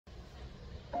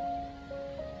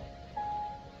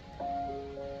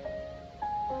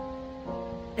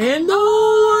and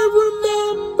all I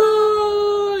remember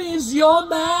is your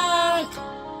back.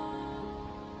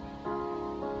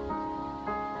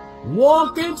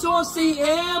 Walking towards the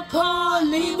airport,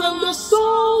 leaving the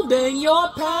soul in your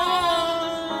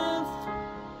path.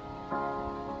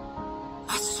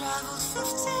 I traveled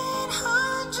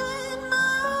 1,500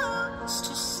 miles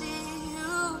to see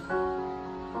you.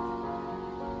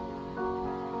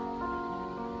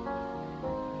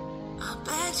 I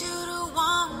begged you to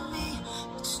want me,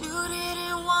 but you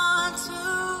didn't want to.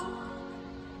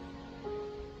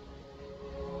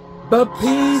 But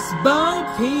piece by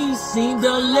piece, see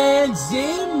the legs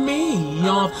in me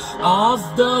off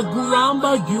the ground,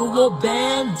 but you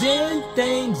abandon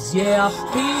things, yeah.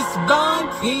 Piece by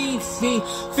piece, see,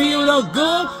 feel the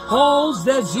good holes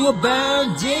that you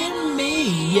abandon me,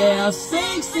 yeah.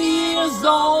 6 years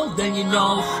old, and you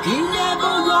know he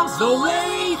never walks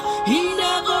away. He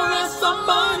never asks for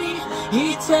money.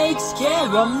 He takes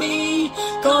care of me,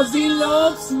 'cause he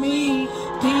loves me.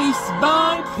 Piece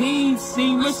by piece, he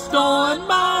restored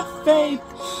my faith.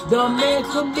 The man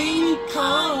could be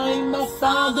kind, my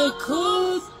father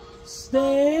could stay.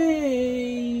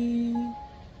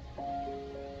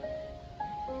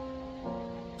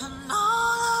 And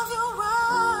all of your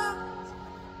words,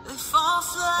 they fall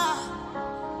flat.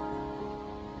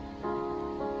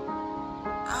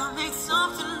 I made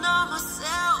something of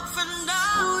myself, and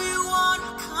now you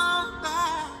wanna come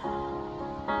back.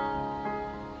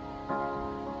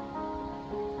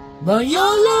 But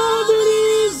your love, it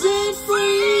isn't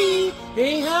free.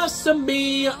 It has to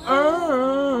be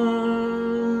earned.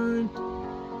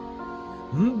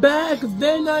 Back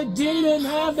then I didn't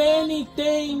have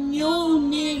anything you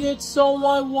needed, so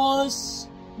I was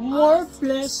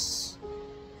worthless.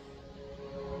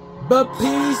 But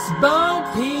piece by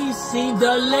piece, see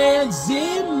the legs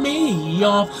in me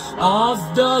off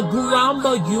the ground,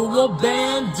 but you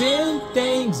abandon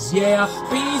things, yeah.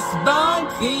 Piece by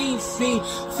piece, see,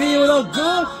 feel the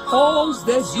good holes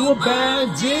that you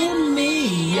abandon me,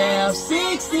 yeah.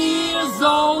 6 years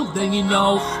old, and you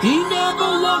know he never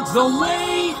walks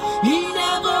away. He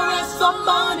never asks for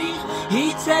money. He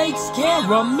takes care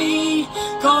of me,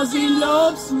 'cause he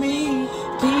loves me.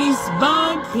 Piece by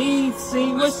piece, he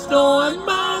restored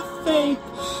my faith.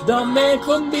 The man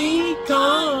could be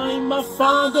kind, my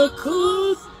father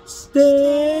could stay.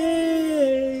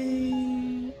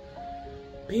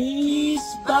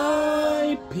 Piece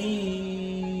by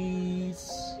piece.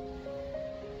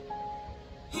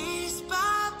 Piece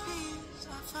by piece,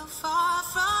 I fell far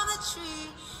from the tree.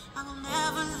 I will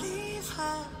never leave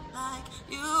her like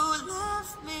you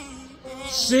left me.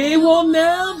 She will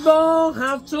never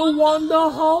have to wonder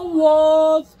her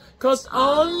worth, 'cause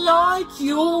unlike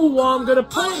you, I'm gonna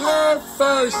put her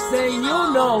first. And you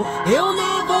know he'll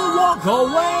never walk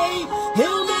away.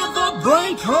 He'll never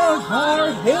break her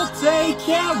heart. He'll take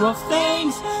care of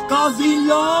things, 'cause he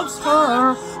loves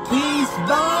her. Piece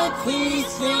by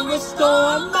piece, he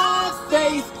restored my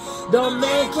faith. The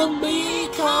man can be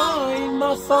kind,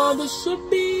 my father should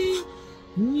be,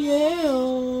 yeah.